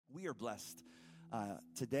We are blessed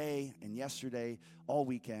today and yesterday, all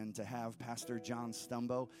weekend, to have Pastor John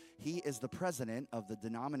Stumbo. He is the president of the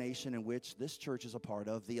denomination in which this church is a part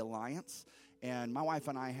of, the Alliance. And my wife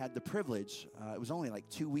and I had the privilege, it was only like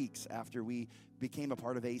 2 weeks after we became a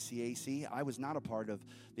part of ACAC. I was not a part of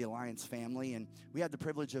the Alliance family, and we had the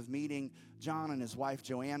privilege of meeting John and his wife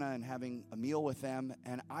Joanna and having a meal with them.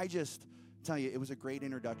 And I just tell you, it was a great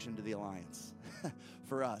introduction to the Alliance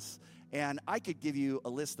for us. And I could give you a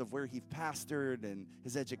list of where he pastored and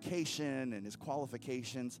his education and his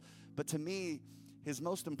qualifications. But to me, his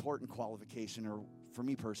most important qualification, or for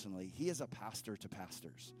me personally, he is a pastor to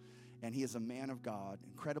pastors. And he is a man of God,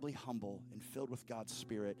 incredibly humble and filled with God's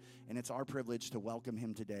Spirit. And it's our privilege to welcome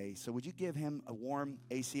him today. So would you give him a warm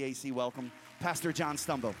ACAC welcome, Pastor John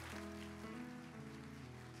Stumbo.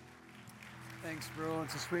 Thanks, bro.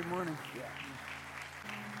 It's a sweet morning. Yeah.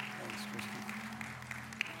 Thanks, Christy.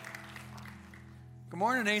 Good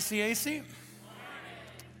morning, ACAC. Good morning.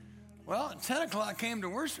 Well, 10 o'clock came to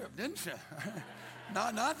worship, didn't you?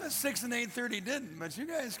 not that 6 and 8:30 didn't, but you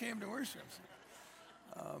guys came to worship.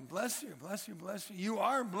 Bless you, bless you, bless you. You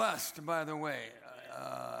are blessed, by the way.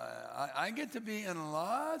 I get to be in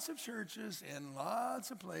lots of churches, in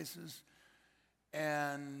lots of places,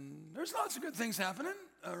 and there's lots of good things happening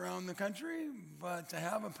around the country, but to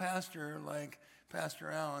have a pastor like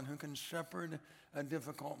Pastor Allen who can shepherd a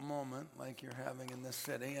difficult moment like you're having in this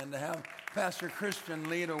city, and to have Pastor Christian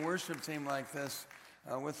lead a worship team like this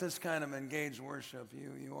with this kind of engaged worship,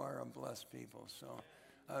 you are a blessed people. So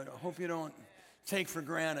I hope you don't take for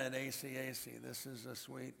granted ACAC. This is a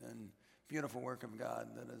sweet and beautiful work of God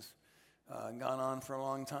that has gone on for a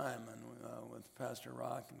long time, and with Pastor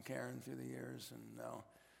Rock and Karen through the years, and now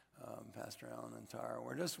Pastor Allen and Tara.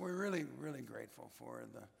 We're really, really grateful for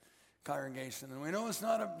the congregation. And we know it's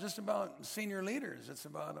not just about senior leaders. It's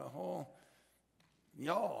about a whole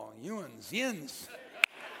y'all, yins,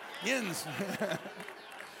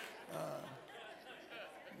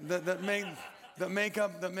 that make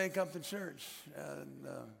up the church. And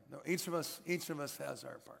each of us has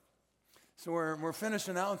our part. So we're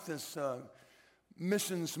finishing out this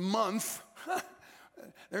missions month.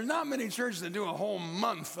 There's not many churches that do a whole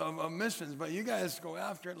month of missions, but you guys go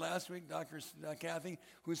after it. Last week, Dr. Kathy,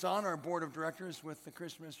 who's on our board of directors with the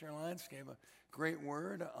Christian Missionary Alliance, gave a great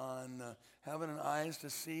word on having eyes to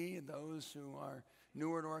see those who are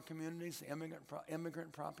newer to our communities, the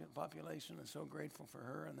immigrant population. I'm so grateful for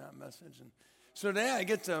her and that message. And so today I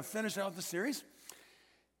get to finish out the series.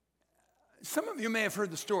 Some of you may have heard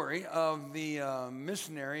the story of the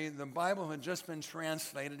missionary. The Bible had just been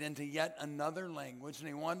translated into yet another language, and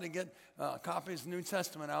he wanted to get copies of the New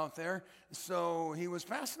Testament out there. So he was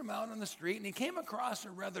passing them out on the street, and he came across a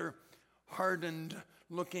rather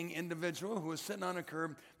hardened-looking individual who was sitting on a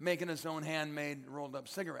curb making his own handmade rolled-up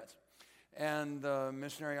cigarettes. And the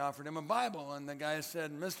missionary offered him a Bible, and the guy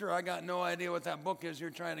said, "Mister, I got no idea what that book is you're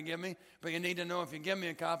trying to give me, but you need to know if you give me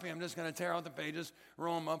a copy, I'm just going to tear out the pages,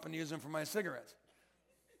 roll them up, and use them for my cigarettes."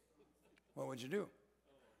 What would you do?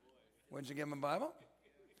 Would you give him a Bible?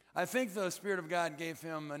 I think the Spirit of God gave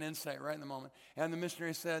him an insight right in the moment. And the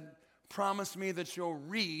missionary said, "Promise me that you'll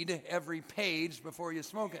read every page before you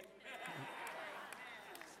smoke it."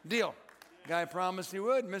 Deal. Guy promised he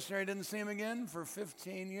would. Missionary didn't see him again for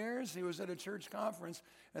 15 years. He was at a church conference,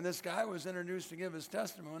 and this guy was introduced to give his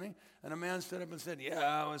testimony, and a man stood up and said, "Yeah,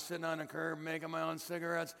 I was sitting on a curb making my own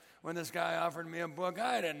cigarettes when this guy offered me a book.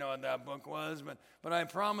 I didn't know what that book was, but I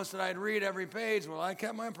promised that I'd read every page. Well, I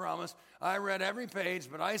kept my promise. I read every page,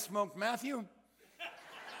 but I smoked Matthew.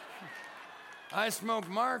 I smoked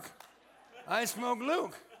Mark. I smoked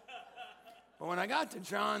Luke. But when I got to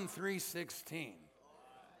John 3:16,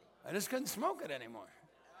 I just couldn't smoke it anymore."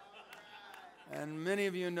 And many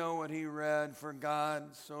of you know what he read. "For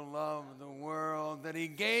God so loved the world that he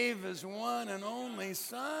gave his one and only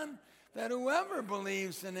Son, that whoever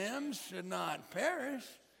believes in him should not perish,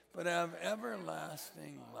 but have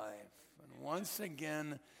everlasting life." And once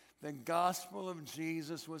again, the gospel of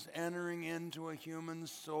Jesus was entering into a human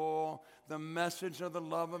soul. The message of the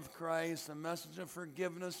love of Christ, the message of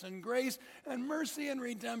forgiveness and grace and mercy and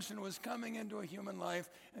redemption was coming into a human life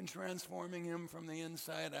and transforming him from the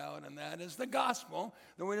inside out. And that is the gospel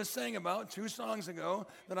that we just sang about 2 songs ago,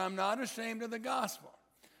 that I'm not ashamed of the gospel.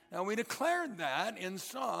 Now, we declared that in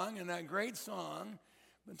song, in that great song,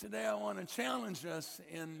 but today I want to challenge us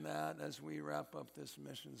in that as we wrap up this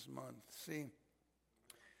missions month. See,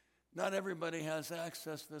 not everybody has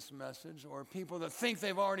access to this message, or people that think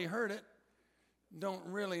they've already heard it don't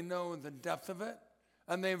really know the depth of it,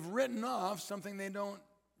 and they've written off something they don't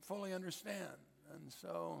fully understand. And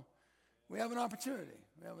so we have an opportunity.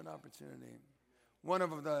 one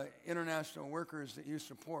of the international workers that you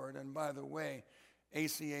support, and by the way,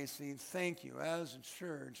 ACAC, thank you. As a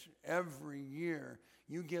church, every year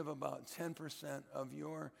you give about 10% of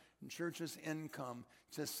your church's income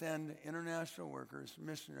to send international workers,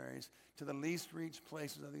 missionaries, to the least reached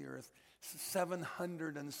places of the earth,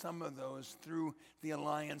 700 and some of those through the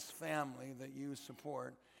Alliance family that you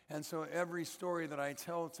support. And so every story that I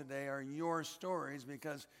tell today are your stories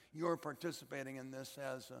because you're participating in this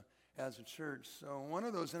as a church. So one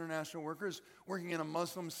of those international workers working in a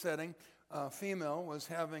Muslim setting, female, was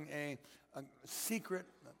having a secret,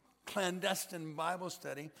 clandestine Bible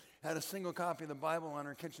study, had a single copy of the Bible on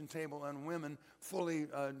her kitchen table, and women fully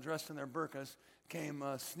dressed in their burqas came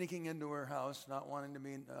sneaking into her house, not wanting to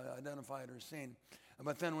be identified or seen.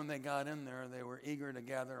 But then when they got in there, they were eager to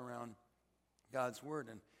gather around God's Word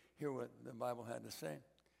and hear what the Bible had to say.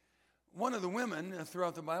 One of the women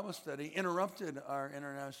throughout the Bible study interrupted our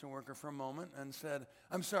international worker for a moment and said,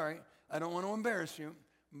 "I'm sorry, I don't want to embarrass you,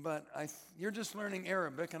 but you're just learning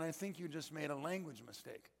Arabic, and I think you just made a language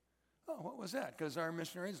mistake." "Oh, what was that?" Because our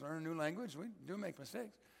missionaries learn a new language. We do make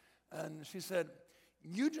mistakes. And she said,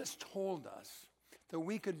 "You just told us that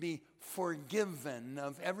we could be forgiven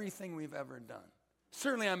of everything we've ever done.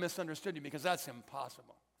 Certainly I misunderstood you because that's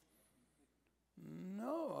impossible."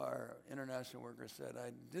 "No," our international worker said, "I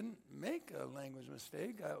didn't make a language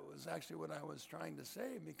mistake. That was actually what I was trying to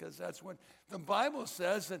say, because that's what the Bible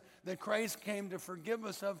says, that Christ came to forgive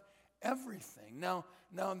us of everything." Now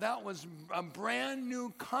that was a brand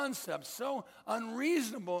new concept, so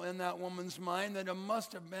unreasonable in that woman's mind that it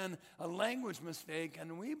must have been a language mistake.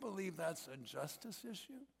 And we believe that's a justice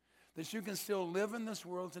issue, that you can still live in this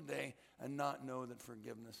world today and not know that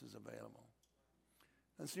forgiveness is available.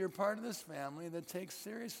 And so you're part of this family that takes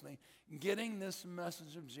seriously getting this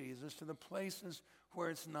message of Jesus to the places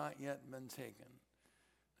where it's not yet been taken.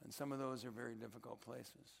 And some of those are very difficult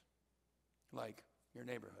places, like your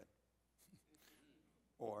neighborhood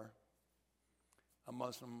or a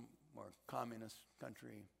Muslim or communist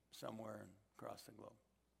country somewhere across the globe.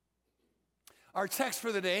 Our text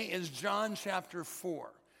for the day is John chapter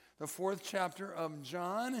 4, the 4th chapter of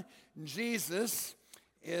John. Jesus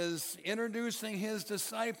is introducing his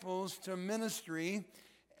disciples to ministry,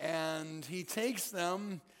 and he takes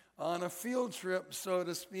them on a field trip, so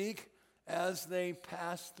to speak, as they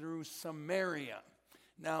pass through Samaria.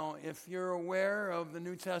 Now, if you're aware of the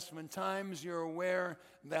New Testament times, you're aware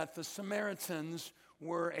that the Samaritans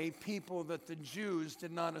were a people that the Jews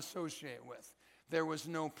did not associate with. There was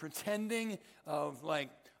no pretending of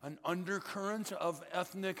like an undercurrent of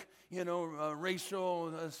ethnic,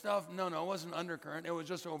 racial stuff. No, it wasn't undercurrent. It was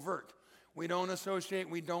just overt. We don't associate,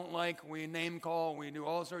 we don't like, we name call, we do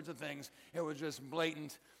all sorts of things. It was just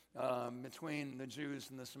blatant between the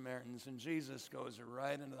Jews and the Samaritans. And Jesus goes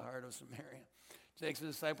right into the heart of Samaria, takes the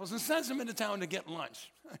disciples and sends them into town to get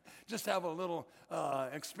lunch. Just have a little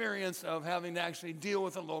experience of having to actually deal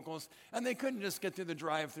with the locals. And they couldn't just get through the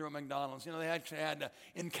drive-through at McDonald's. They actually had to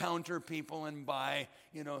encounter people and buy,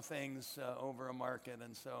 things over a market.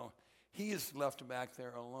 And so he is left back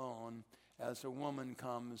there alone as a woman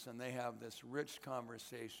comes, and they have this rich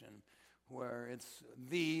conversation where it's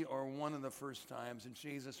the or one of the first times that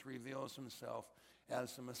Jesus reveals himself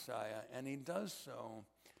as the Messiah. And he does so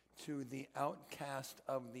to the outcast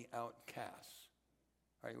of the outcasts.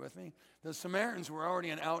 Are you with me? The Samaritans were already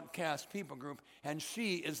an outcast people group, and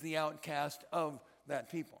she is the outcast of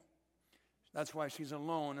that people. That's why she's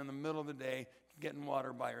alone in the middle of the day getting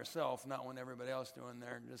water by herself, not when everybody else doing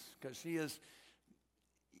there, just because she is.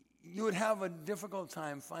 You would have a difficult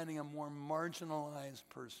time finding a more marginalized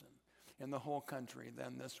person in the whole country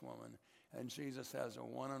than this woman. And Jesus has a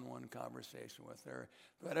one-on-one conversation with her.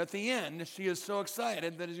 But at the end, she is so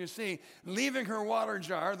excited that, as you see, leaving her water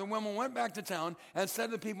jar, the woman went back to town and said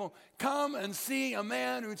to the people, "Come and see a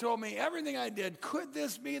man who told me everything I did. Could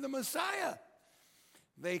this be the Messiah?"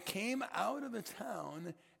 They came out of the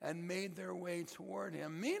town and made their way toward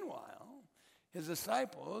him. Meanwhile, his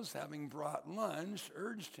disciples, having brought lunch,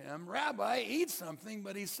 urged him, "Rabbi, eat something."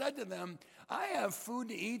 But he said to them, "I have food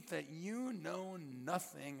to eat that you know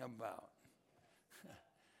nothing about."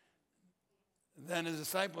 Then his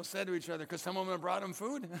disciples said to each other, because some of them had brought him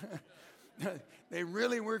food, they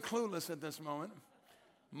really were clueless at this moment.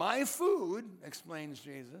 "My food," explains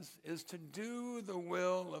Jesus, "is to do the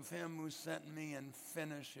will of him who sent me and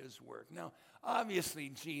finish his work." Now, obviously,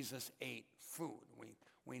 Jesus ate food.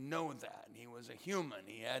 We know that. He was a human.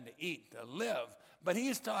 He had to eat to live. But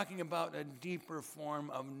he's talking about a deeper form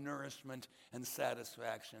of nourishment and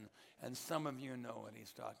satisfaction. And some of you know what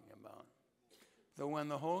he's talking about. That when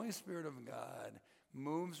the Holy Spirit of God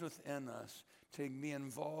moves within us to be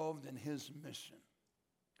involved in his mission,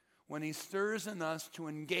 when he stirs in us to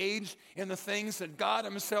engage in the things that God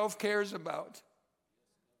himself cares about.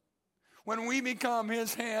 When we become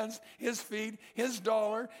his hands, his feet, his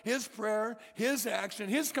dollar, his prayer, his action,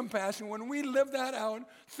 his compassion, when we live that out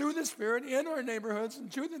through the Spirit in our neighborhoods and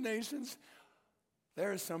to the nations,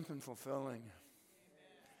 there is something fulfilling.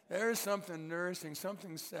 There is something nourishing,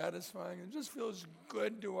 something satisfying. It just feels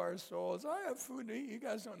good to our souls. I have food to eat you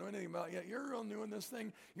guys don't know anything about yet. You're real new in this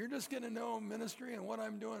thing. You're just going to know ministry and what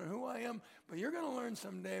I'm doing and who I am. But you're going to learn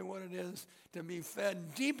someday what it is to be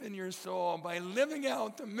fed deep in your soul by living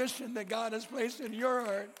out the mission that God has placed in your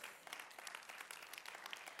heart.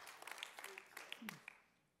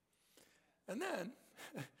 And then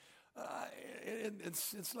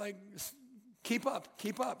it's like... Keep up,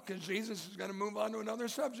 because Jesus is going to move on to another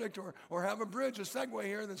subject or have a bridge, a segue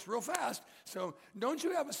here that's real fast. So don't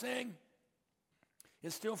you have a saying,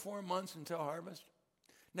 it's still 4 months until harvest?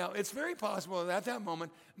 Now, it's very possible that at that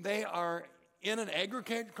moment, they are in an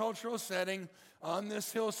agricultural setting on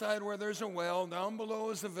this hillside where there's a well. Down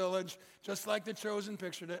below is the village, just like The Chosen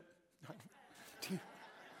pictured it.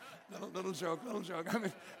 Little joke. I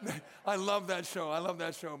mean, I love that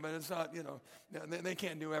show, but it's not, they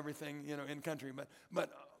can't do everything, in country. But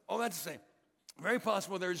all that to say, very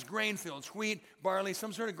possible there's grain fields, wheat, barley,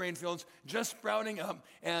 some sort of grain fields just sprouting up.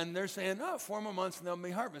 And they're saying, 4 more months and they'll be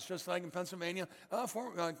harvest, just like in Pennsylvania.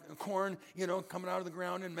 Corn, coming out of the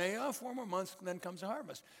ground in May. 4 more months, and then comes the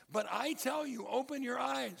harvest. But I tell you, open your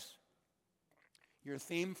eyes. Your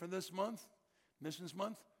theme for this month, Missions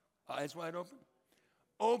Month, eyes wide open.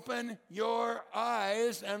 Open your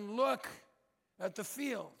eyes and look at the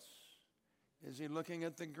fields. Is he looking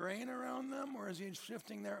at the grain around them, or is he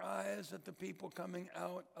shifting their eyes at the people coming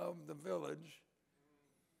out of the village?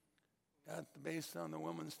 Based on the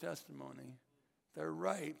woman's testimony, they're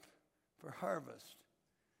ripe for harvest.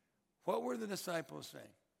 What were the disciples saying?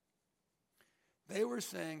 They were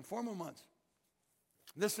saying, 4 more months.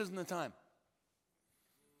 This isn't the time.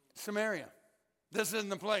 Samaria, this isn't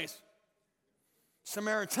the place.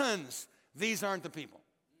 Samaritans, these aren't the people.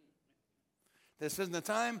 This isn't the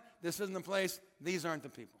time, this isn't the place, these aren't the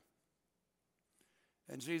people.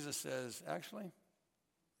 And Jesus says, actually,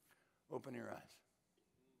 open your eyes.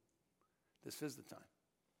 This is the time.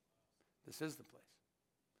 This is the place.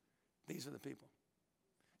 These are the people.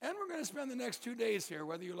 And we're going to spend the next 2 days here,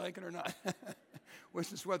 whether you like it or not,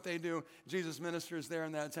 which is what they do. Jesus ministers there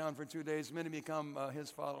in that town for 2 days. Many become his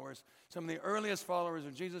followers. Some of the earliest followers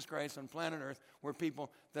of Jesus Christ on planet Earth were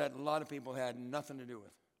people that a lot of people had nothing to do with.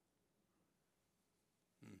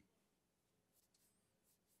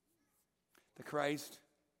 The Christ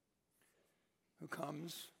who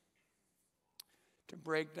comes to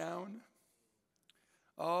break down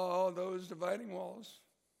all those dividing walls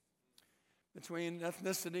between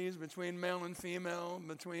ethnicities, between male and female,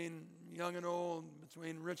 between young and old,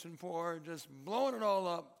 between rich and poor, just blowing it all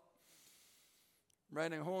up,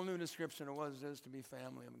 writing a whole new description of what it is to be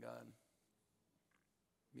family of God.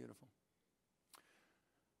 Beautiful.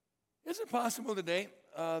 Is it possible today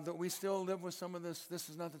that we still live with some of this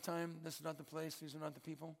is not the time, this is not the place, these are not the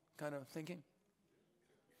people kind of thinking?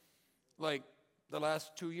 Like the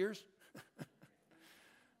last 2 years?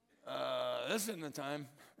 This isn't the time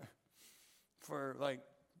for like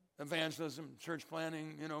evangelism, church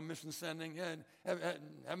planning, mission sending. Yeah,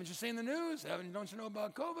 haven't you seen the news? Don't you know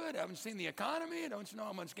about COVID? Haven't you seen the economy? Don't you know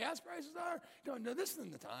how much gas prices are? This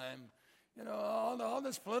isn't the time. All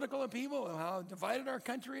this political upheaval, how divided our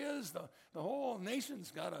country is. The whole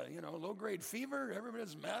nation's got a low-grade fever.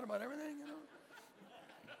 Everybody's mad about everything.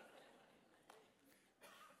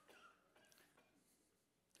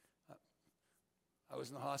 I was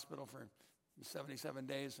in the hospital for 77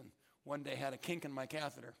 days, and one day had a kink in my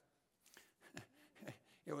catheter.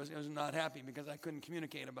 It was not happy because I couldn't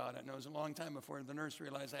communicate about it, and it was a long time before the nurse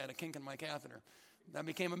realized I had a kink in my catheter. That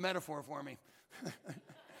became a metaphor for me.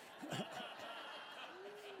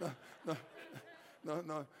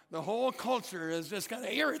 The whole culture is just kind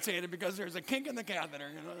of irritated because there's a kink in the catheter.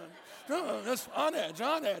 No, that's on edge.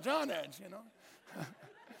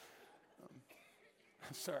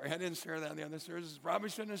 Sorry, I didn't share that in the other services. Probably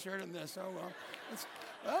shouldn't have shared it in this. Oh, well.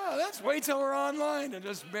 Let's wait till we're online and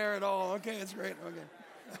just bear it all. Okay, it's great. Okay.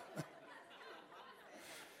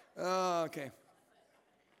 Okay.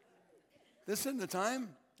 This isn't the time.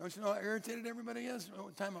 Don't you know how irritated everybody is? Oh,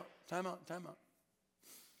 time out.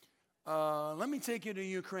 Let me take you to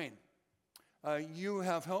Ukraine. You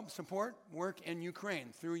have helped support work in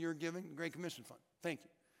Ukraine through your giving, Great Commission Fund. Thank you.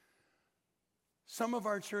 Some of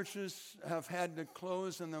our churches have had to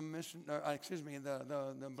close and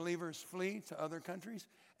the believers flee to other countries.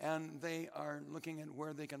 and they are looking at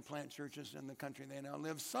where they can plant churches in the country they now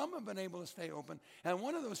live. Some have been able to stay open, and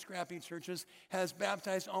one of those scrappy churches has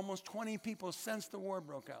baptized almost 20 people since the war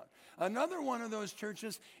broke out. Another one of those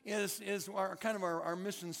churches is our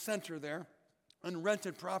mission center there, on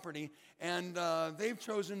rented property, and they've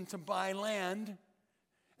chosen to buy land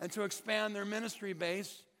and to expand their ministry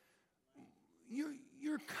base.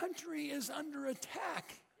 Your country is under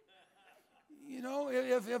attack. You know,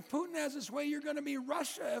 if Putin has his way, you're going to be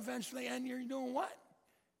Russia eventually, and you're doing what?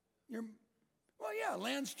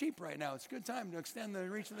 Land's cheap right now. It's a good time to extend the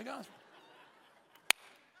reach of the gospel.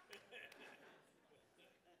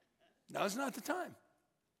 Now's not the time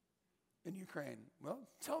in Ukraine. Well,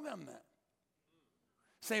 tell them that.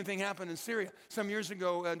 Same thing happened in Syria. Some years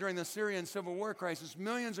ago, during the Syrian civil war crisis,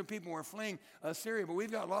 millions of people were fleeing Syria, but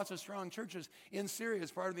we've got lots of strong churches in Syria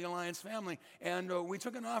as part of the Alliance family. And we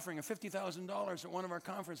took an offering of $50,000 at one of our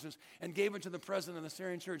conferences and gave it to the president of the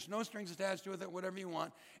Syrian church. No strings attached to it, whatever you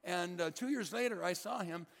want. And 2 years later, I saw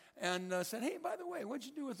him and said, hey, by the way, what'd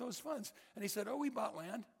you do with those funds? And he said, we bought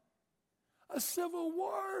land. A civil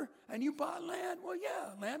war, and you bought land? Well, yeah,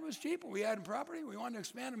 land was cheap. We had property. We wanted to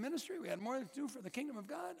expand a ministry. We had more to do for the kingdom of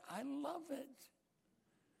God. I love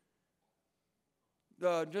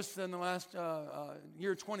it. Just in the last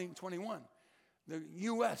year, 2021, the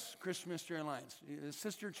U.S. Christian Ministry Alliance,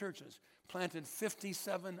 sister churches, planted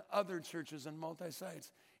 57 other churches and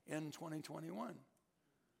multi-sites in 2021.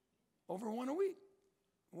 Over one a week.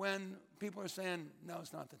 When people are saying, no,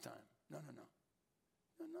 it's not the time. No.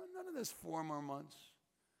 None of this 4 more months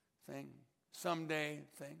thing, someday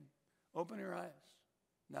thing. Open your eyes.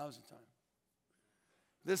 Now's the time.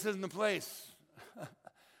 This isn't the place.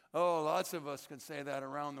 Lots of us could say that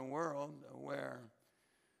around the world where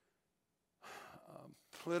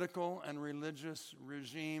political and religious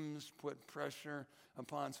regimes put pressure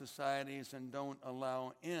upon societies and don't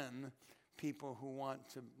allow in people who want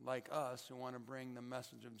to, like us, who want to bring the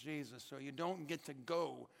message of Jesus. So you don't get to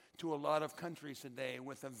go to a lot of countries today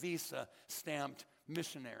with a visa stamped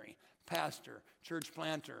missionary, pastor, church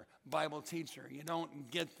planter, Bible teacher. You don't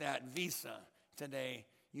get that visa today.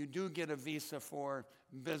 You do get a visa for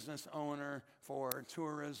business owner, for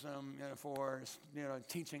tourism, for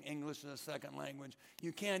teaching English as a second language.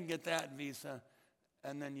 You can get that visa,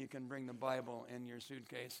 and then you can bring the Bible in your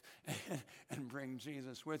suitcase and bring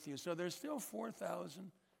Jesus with you. So there's still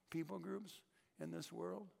 4,000 people groups in this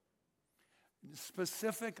world,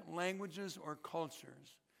 specific languages or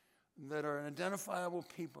cultures that are an identifiable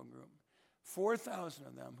people group, 4,000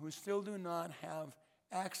 of them who still do not have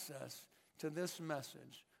access to this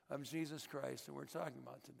message of Jesus Christ that we're talking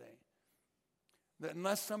about today. That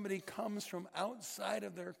unless somebody comes from outside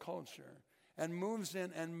of their culture and moves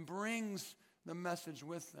in and brings the message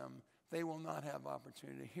with them, they will not have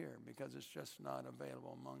opportunity to hear because it's just not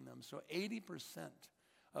available among them. So 80%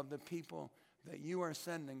 of the people that you are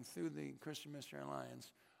sending through the Christian Missionary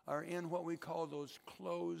Alliance are in what we call those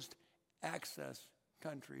closed access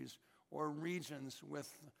countries or regions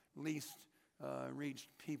with least reached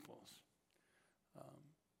peoples,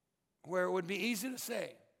 where it would be easy to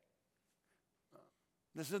say,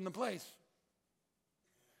 this isn't the place.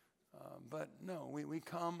 But no, we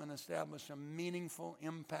come and establish a meaningful,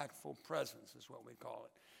 impactful presence is what we call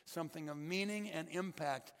it. Something of meaning and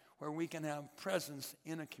impact where we can have presence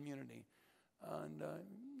in a community. And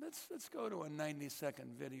let's go to a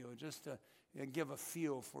 90-second video just to give a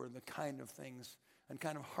feel for the kind of things and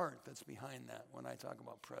kind of heart that's behind that when I talk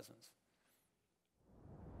about presence.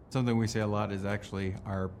 Something we say a lot is actually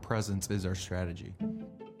our presence is our strategy.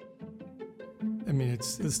 I mean,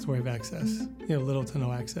 it's the story of access, little to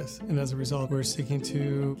no access. And as a result, we're seeking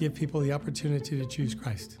to give people the opportunity to choose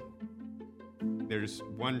Christ. There's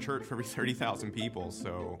one church for every 30,000 people,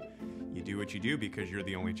 so you do what you do because you're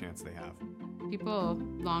the only chance they have. People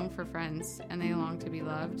long for friends, and they long to be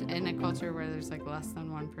loved. In a culture where there's less than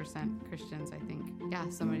 1% Christians, I think,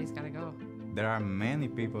 somebody's got to go. There are many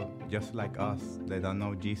people just like us that don't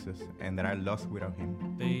know Jesus and that are lost without him.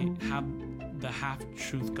 They have the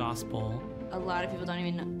half-truth gospel. A lot of people don't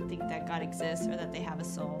even think that God exists or that they have a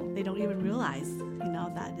soul. They don't even realize,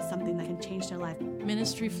 that is something that can change their life.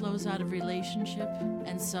 Ministry flows out of relationship,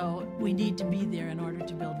 and so we need to be there in order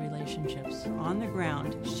to build relationships. On the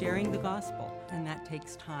ground, sharing the gospel, and that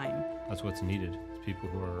takes time. That's what's needed, people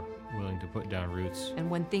who are willing to put down roots. And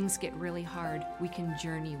when things get really hard, we can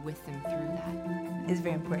journey with them through that. It's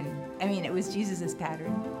very important. It was Jesus'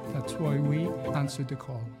 pattern. That's why we answered the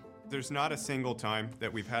call. There's not a single time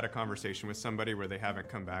that we've had a conversation with somebody where they haven't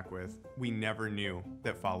come back with, we never knew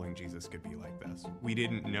that following Jesus could be like this. We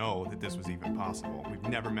didn't know that this was even possible. We've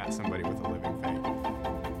never met somebody with a living faith.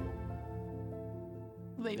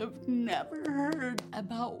 They have never heard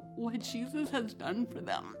about what Jesus has done for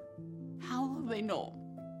them. How will they know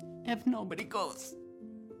if nobody goes?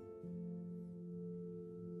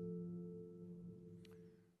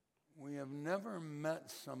 We have never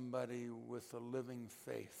met somebody with a living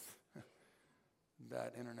faith,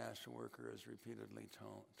 that international worker has repeatedly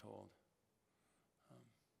told.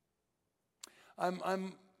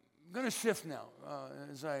 I'm going to shift now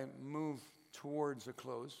as I move towards a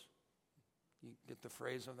close. You get the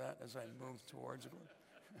phrase of that, as I move towards a close?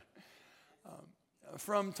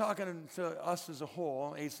 From talking to us as a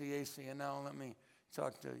whole, ACAC, and now let me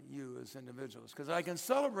talk to you as individuals, because I can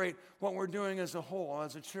celebrate what we're doing as a whole,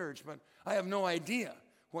 as a church, but I have no idea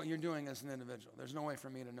what you're doing as an individual. There's no way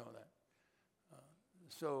for me to know that.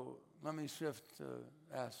 So let me shift to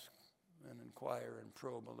ask and inquire and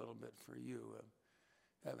probe a little bit for you.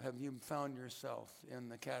 Have you found yourself in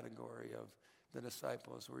the category of the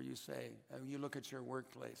disciples where you say, you look at your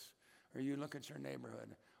workplace, or you look at your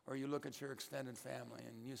neighborhood, or you look at your extended family,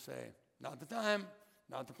 and you say, not the time,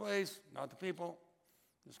 not the place, not the people,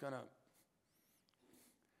 just gonna,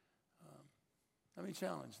 let me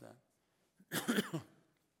challenge that.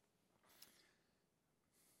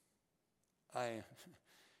 I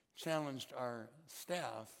challenged our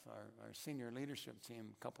staff, our senior leadership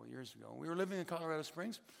team a couple of years ago. We were living in Colorado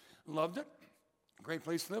Springs, loved it, great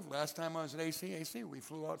place to live. Last time I was at ACAC, we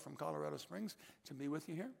flew out from Colorado Springs to be with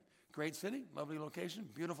you here. Great city, lovely location,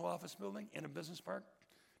 beautiful office building in a business park,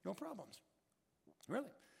 no problems,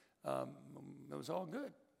 really. It was all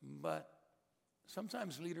good, but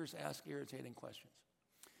sometimes leaders ask irritating questions.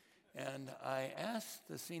 And I asked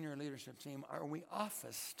the senior leadership team, are we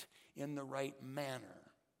officed in the right manner?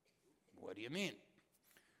 What do you mean?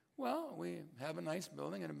 Well, we have a nice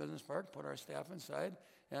building in a business park, put our staff inside,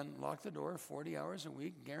 and lock the door 40 hours a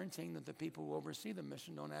week, guaranteeing that the people who oversee the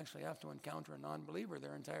mission don't actually have to encounter a non-believer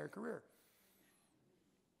their entire career.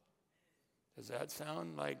 Does that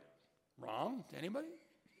sound like wrong to anybody?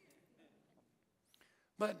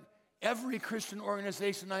 But every Christian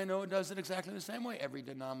organization I know does it exactly the same way. Every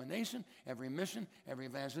denomination, every mission, every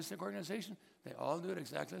evangelistic organization, they all do it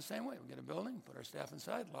exactly the same way. We get a building, put our staff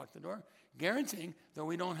inside, lock the door, guaranteeing that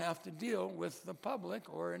we don't have to deal with the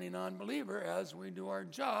public or any non-believer as we do our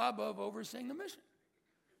job of overseeing the mission.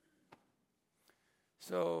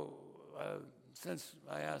 So, since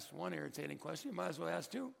I asked one irritating question, you might as well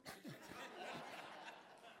ask two.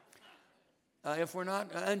 If we're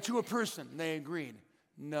not, and to a person, they agreed.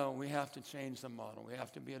 No, we have to change the model. We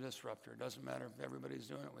have to be a disruptor. It doesn't matter if everybody's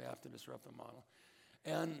doing it. We have to disrupt the model.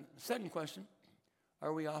 And second question,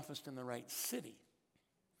 are we officed in the right city?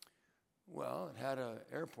 Well, it had an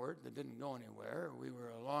airport that didn't go anywhere. We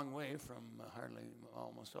were a long way from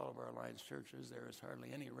almost all of our alliance churches. There was hardly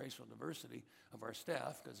any racial diversity of our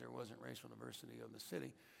staff because there wasn't racial diversity of the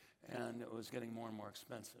city, and it was getting more and more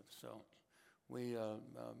expensive. So we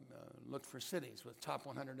looked for cities with top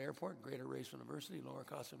 100 airport, greater racial diversity, lower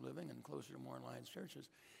cost of living, and closer to more alliance churches.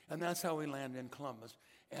 And that's how we landed in Columbus.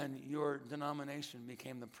 And your denomination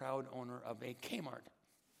became the proud owner of a Kmart,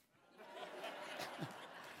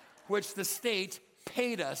 which the state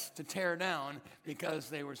paid us to tear down because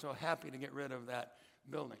they were so happy to get rid of that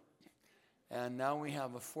building. And now we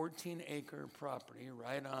have a 14-acre property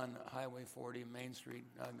right on Highway 40, Main Street,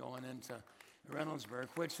 going into Reynoldsburg,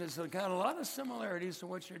 which has got a lot of similarities to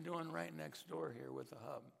what you're doing right next door here with the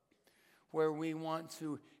hub, where we want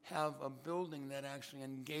to have a building that actually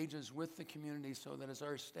engages with the community so that as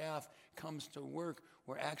our staff comes to work,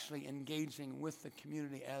 we're actually engaging with the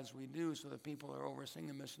community as we do so that people are overseeing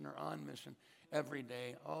the mission are on mission every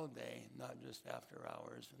day, all day, not just after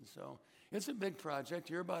hours. And so it's a big project.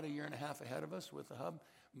 You're about 1.5 years ahead of us with the hub,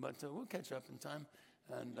 but we'll catch up in time.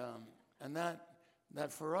 And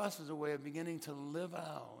that for us is a way of beginning to live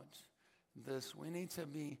out this. We need to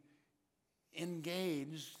be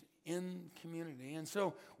engaged in community. And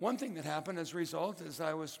so one thing that happened as a result is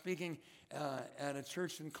I was speaking at a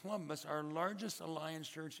church in Columbus. Our largest alliance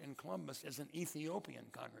church in Columbus is an Ethiopian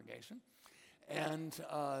congregation. And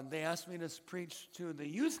they asked me to preach to the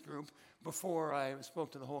youth group before I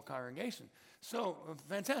spoke to the whole congregation. So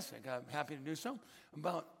fantastic. I'm happy to do so.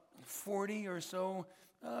 About 40 or so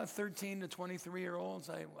 13 to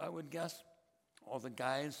 23-year-olds, I would guess. All the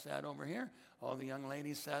guys sat over here. All the young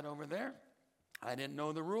ladies sat over there. I didn't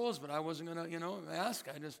know the rules, but I wasn't going to, ask.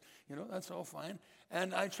 I just, that's all fine.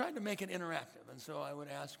 And I tried to make it interactive, and so I would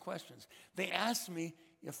ask questions. They asked me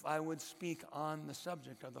if I would speak on the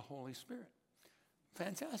subject of the Holy Spirit.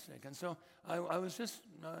 Fantastic. And so I was just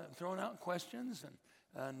throwing out questions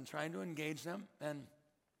and trying to engage them. And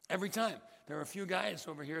every time, there were a few guys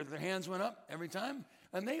over here, their hands went up every time.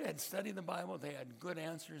 And they had studied the Bible. They had good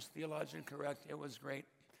answers, theologically correct. It was great.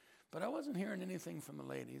 But I wasn't hearing anything from the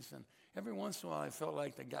ladies. And every once in a while, I felt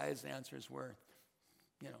like the guys' answers were,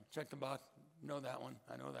 check the box, know that one,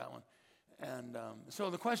 I know that one. And so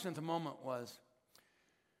the question at the moment was,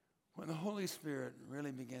 when the Holy Spirit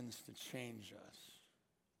really begins to change us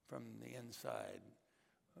from the inside,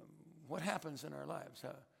 what happens in our lives?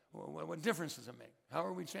 What difference does it make? How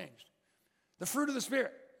are we changed? The fruit of the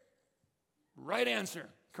Spirit. Right answer.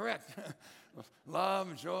 Correct.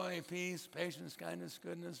 Love, joy, peace, patience, kindness,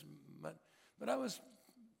 goodness. But I was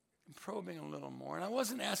probing a little more. And I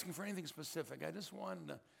wasn't asking for anything specific. I just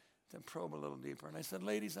wanted to probe a little deeper. And I said,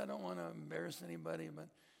 ladies, I don't want to embarrass anybody, but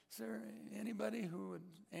is there anybody who would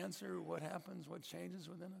answer what happens, what changes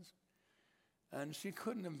within us? And she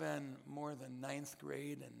couldn't have been more than 9th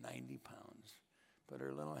grade and 90 pounds. But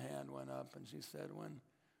her little hand went up and she said,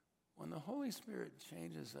 when the Holy Spirit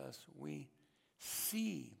changes us, we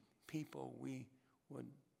see people we would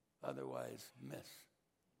otherwise miss.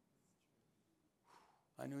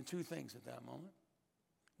 I knew 2 things at that moment.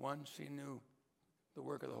 1, she knew the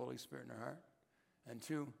work of the Holy Spirit in her heart. And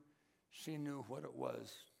 2, she knew what it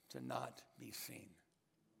was to not be seen.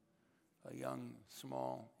 A young,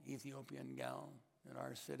 small Ethiopian gal in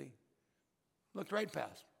our city looked right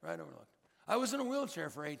past, right overlooked. I was in a wheelchair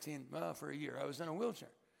for a year. I was in a wheelchair.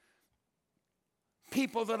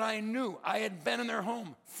 People that I knew, I had been in their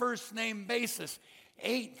home, first name basis,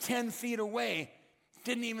 8-10 feet away,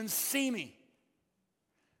 didn't even see me.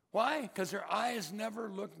 Why? Because their eyes never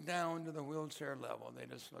looked down to the wheelchair level. They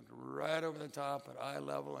just looked right over the top at eye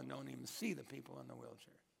level and don't even see the people in the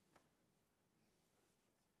wheelchair.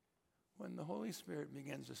 When the Holy Spirit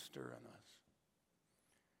begins to stir in us,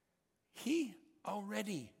 He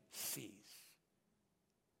already sees.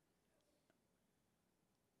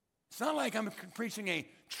 It's not like I'm preaching a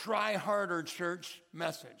try harder church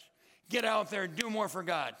message. Get out there, do more for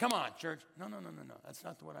God. Come on, church. No. That's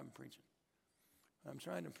not what I'm preaching. What I'm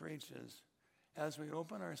trying to preach is, as we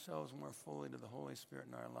open ourselves more fully to the Holy Spirit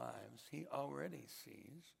in our lives, He already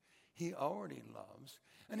sees, He already loves,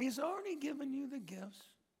 and He's already given you the gifts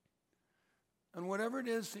and whatever it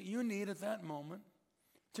is that you need at that moment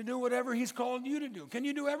to do whatever He's called you to do. Can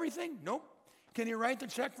you do everything? Nope. Can you write the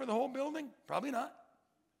check for the whole building? Probably not.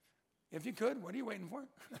 If you could, what are you waiting for?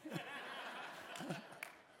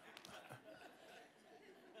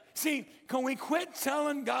 See, can we quit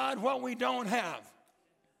telling God what we don't have?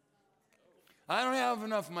 I don't have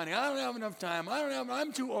enough money. I don't have enough time.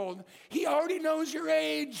 I'm too old. He already knows your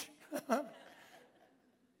age.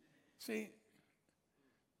 See,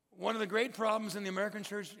 one of the great problems in the American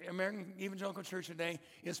evangelical church today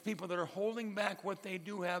is people that are holding back what they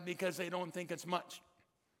do have because they don't think it's much.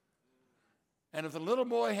 And if the little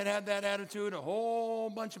boy had had that attitude, a whole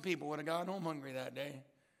bunch of people would have gone home hungry that day.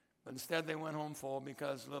 But instead they went home full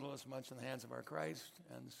because little is much in the hands of our Christ.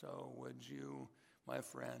 And so would you, my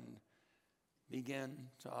friend, begin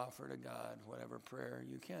to offer to God whatever prayer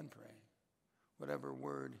you can pray, whatever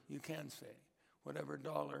word you can say, whatever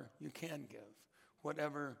dollar you can give,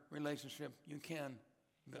 whatever relationship you can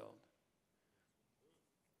build.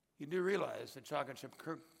 You do realize that chocolate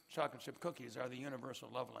chip cookies are the universal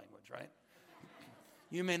love language, right?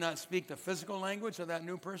 You may not speak the physical language of that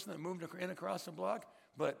new person that moved in across the block,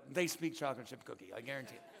 but they speak chocolate chip cookie, I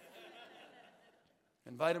guarantee it.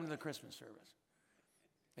 Invite them to the Christmas service.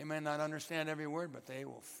 They may not understand every word, but they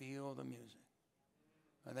will feel the music.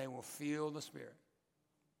 And they will feel the Spirit.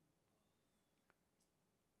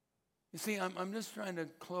 You see, I'm just trying to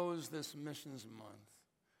close this missions month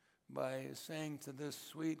by saying to this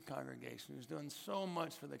sweet congregation who's doing so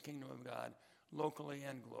much for the kingdom of God, locally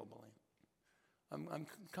and globally, I'm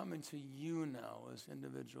coming to you now as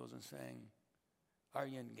individuals and saying, are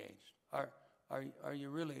you engaged? Are you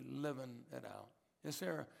really living it out? Is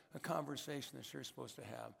there a conversation that you're supposed to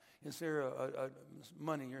have? Is there a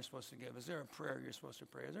money you're supposed to give? Is there a prayer you're supposed to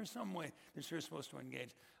pray? Is there some way that you're supposed to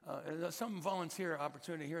engage? Is there some volunteer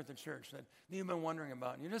opportunity here at the church that you've been wondering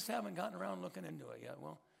about and you just haven't gotten around looking into it yet?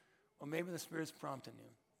 Well, maybe the Spirit's prompting you.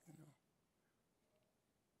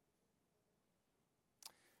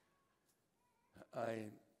 I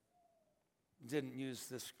didn't use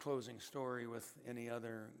this closing story with any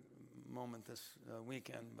other moment this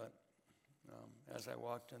weekend, but as I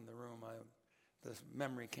walked in the room, this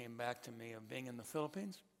memory came back to me of being in the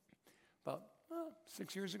Philippines about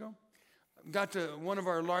 6 years ago. Got to one of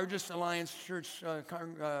our largest Alliance Church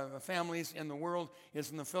families in the world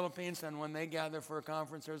is in the Philippines, and when they gather for a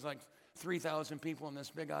conference, there's like 3,000 people in this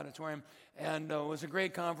big auditorium, and it was a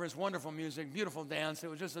great conference, wonderful music, beautiful dance. It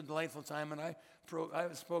was just a delightful time, and I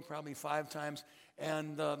I spoke probably 5 times.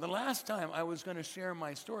 And the last time I was going to share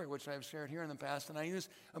my story, which I've shared here in the past, and I used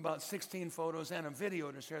about 16 photos and a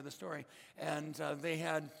video to share the story. And they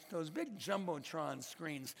had those big Jumbotron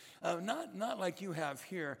screens, not like you have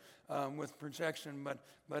here with projection,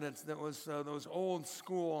 but it was those old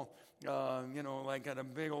school, like at a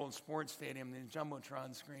big old sports stadium, these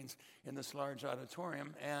Jumbotron screens in this large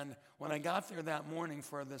auditorium. And when I got there that morning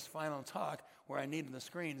for this final talk, where I needed the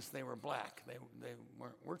screens, they were black. They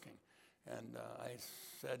weren't working. And I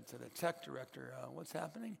said to the tech director, what's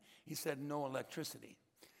happening? He said, no electricity.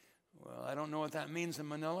 Well, I don't know what that means in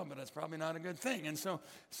Manila, but it's probably not a good thing. And so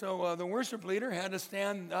the worship leader had to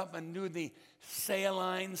stand up and do the say a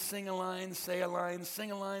line, sing a line, say a line,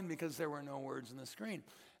 sing a line, because there were no words on the screen.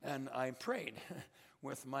 And I prayed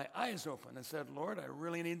with my eyes open and said, Lord, I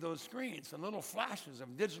really need those screens. And little flashes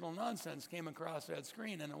of digital nonsense came across that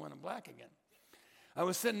screen, and it went black again. I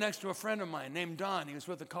was sitting next to a friend of mine named Don. He was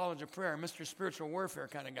with the College of Prayer, Mr. Spiritual Warfare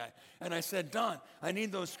kind of guy. And I said, Don, I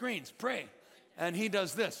need those screens. Pray. And he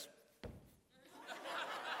does this.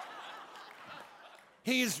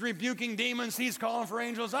 He's rebuking demons. He's calling for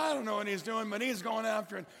angels. I don't know what he's doing, but he's going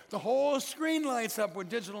after it. The whole screen lights up with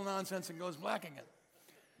digital nonsense and goes black again.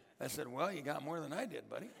 I said, well, you got more than I did,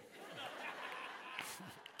 buddy.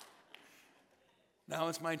 Now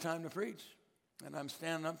it's my time to preach. And I'm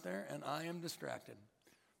standing up there, and I am distracted.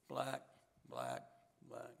 Black, black,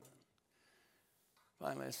 black.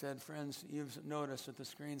 Finally, I said, friends, you've noticed that the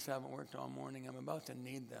screens haven't worked all morning. I'm about to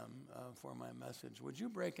need them for my message. Would you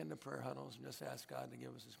break into prayer huddles and just ask God to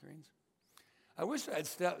give us the screens? I wish I'd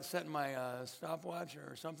set my stopwatch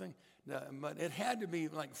or something, but it had to be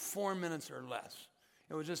like 4 minutes or less.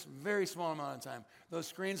 It was just a very small amount of time. Those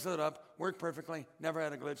screens lit up, worked perfectly, never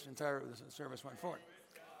had a glitch, entire service went forward.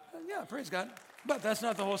 Yeah, praise God. But that's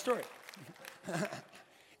not the whole story.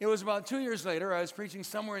 It was about 2 years later. I was preaching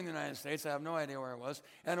somewhere in the United States. I have no idea where it was.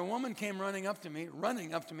 And a woman came running up to me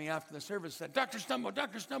after the service, said, Dr. Stumbo,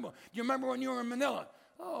 do you remember when you were in Manila?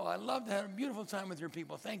 Oh, I loved to have a beautiful time with your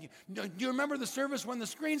people. Thank you. Do you remember the service when the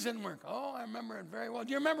screens didn't work? Oh, I remember it very well.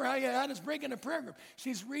 Do you remember how you had us break into prayer group?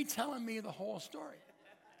 She's retelling me the whole story.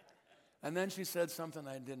 And then she said something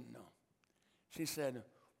I didn't know. She said,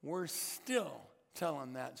 we're still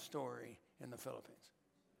telling that story in the Philippines.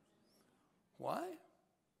 Why?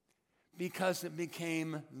 Because it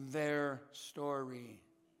became their story.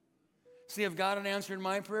 See, if God had answered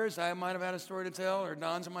my prayers, I might have had a story to tell, or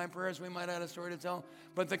Don's in my prayers, we might have had a story to tell.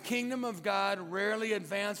 But the kingdom of God rarely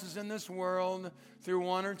advances in this world through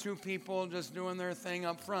 1 or 2 people just doing their thing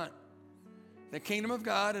up front. The kingdom of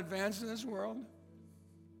God advances in this world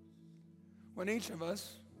when each of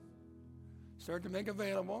us start to make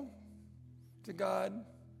available to God.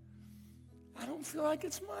 I don't feel like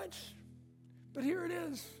it's much, but here it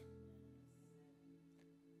is.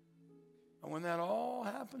 And when that all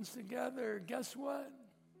happens together, guess what?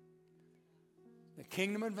 The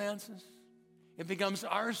kingdom advances. It becomes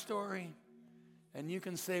our story. And you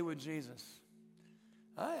can say with Jesus,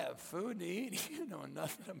 I have food to eat you know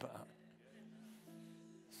nothing about.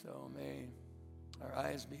 So may our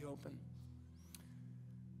eyes be open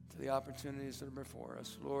to the opportunities that are before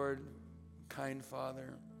us. Lord, kind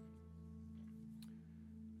Father,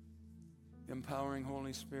 empowering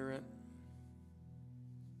Holy Spirit,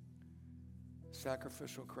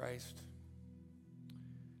 sacrificial Christ,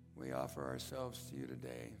 we offer ourselves to you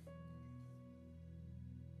today.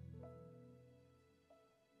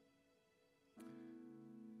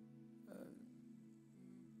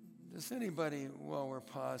 Does anybody, while we're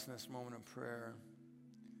pausing this moment of prayer,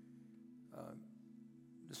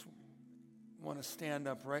 just want to stand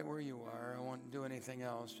up right where you are? I won't do anything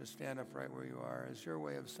else. Just stand up right where you are. It's your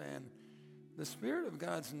way of saying, the Spirit of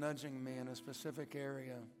God's nudging me in a specific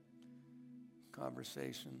area,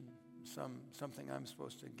 conversation, something I'm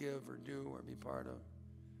supposed to give or do or be part of.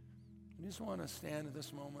 You just want to stand at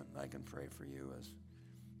this moment, and I can pray for you as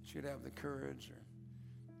you'd have the courage, or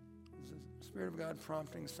is the Spirit of God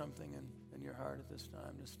prompting something in your heart at this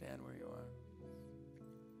time? Just stand where you are.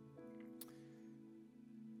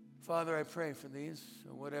 Father, I pray for these,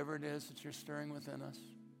 whatever it is that you're stirring within us.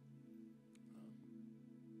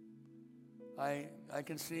 I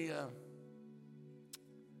can see I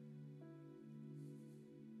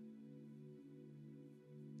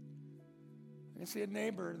can see a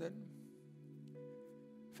neighbor that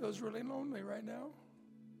feels really lonely right now.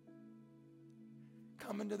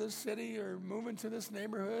 Coming to this city or moving to this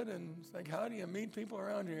neighborhood, and it's like, how do you meet people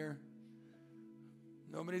around here?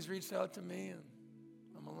 Nobody's reached out to me, and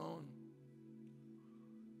I'm alone.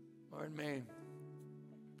 Lord, may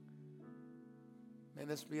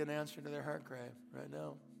this be an answer to their heart cry right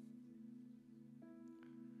now.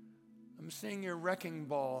 I'm seeing your wrecking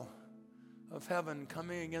ball of heaven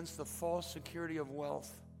coming against the false security of wealth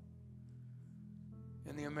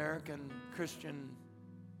in the American Christian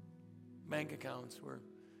bank accounts.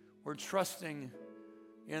 We're trusting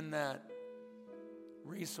in that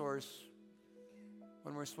resource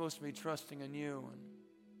when we're supposed to be trusting in you, and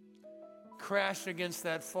crash against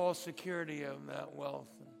that false security of that wealth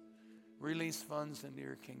and release funds into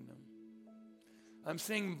your kingdom. I'm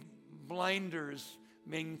seeing blinders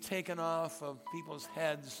being taken off of people's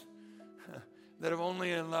heads that have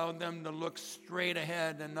only allowed them to look straight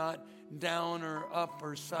ahead and not down or up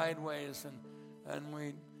or sideways. And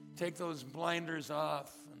we take those blinders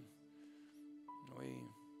off and we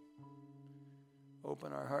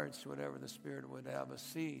open our hearts to whatever the Spirit would have us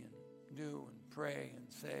see and do and pray and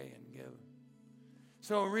say and give.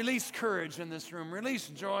 So release courage in this room, release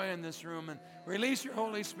joy in this room, and release your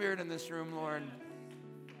Holy Spirit in this room, Lord,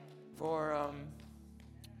 for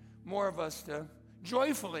more of us to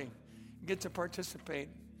joyfully get to participate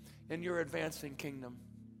in your advancing kingdom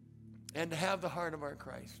and to have the heart of our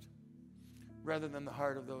Christ rather than the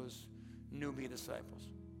heart of those newbie disciples.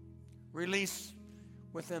 Release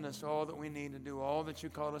within us all that we need to do, all that you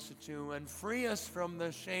called us to do, and free us from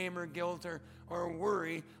the shame or guilt or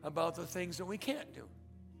worry about the things that we can't do.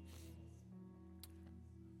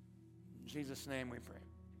 In Jesus' name we pray.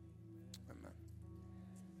 Amen.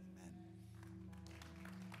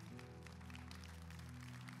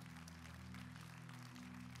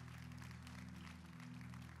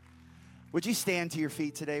 Would you stand to your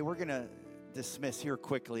feet today? We're going to dismiss here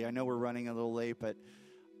quickly. I know we're running a little late, but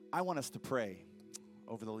I want us to pray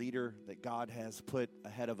over the leader that God has put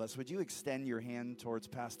ahead of us. Would you extend your hand towards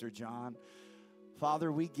Pastor John? Father,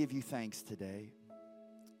 we give you thanks today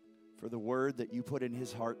for the word that you put in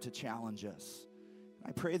his heart to challenge us.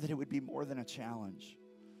 I pray that it would be more than a challenge,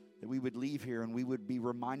 that we would leave here and we would be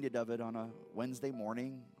reminded of it on a Wednesday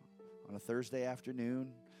morning, on a Thursday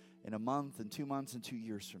afternoon, in a month and 2 months and 2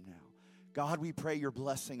 years from now. God, we pray your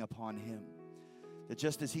blessing upon him. That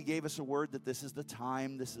just as he gave us a word that this is the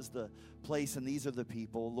time, this is the place, and these are the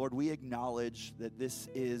people, Lord, we acknowledge that this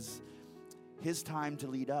is his time to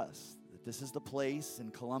lead us, that this is the place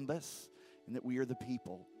in Columbus, and that we are the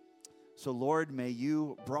people. So, Lord, may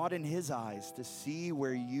you broaden his eyes to see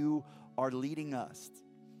where you are leading us.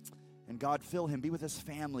 And God, fill him, be with his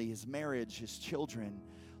family, his marriage, his children.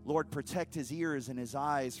 Lord, protect his ears and his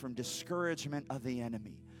eyes from discouragement of the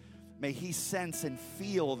enemy. May he sense and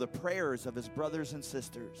feel the prayers of his brothers and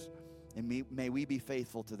sisters. And may we be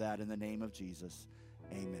faithful to that in the name of Jesus.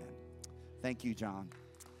 Amen. Thank you, John.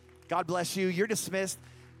 God bless you. You're dismissed.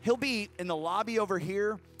 He'll be in the lobby over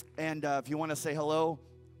here. And if you want to say hello,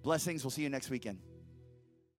 blessings. We'll see you next weekend.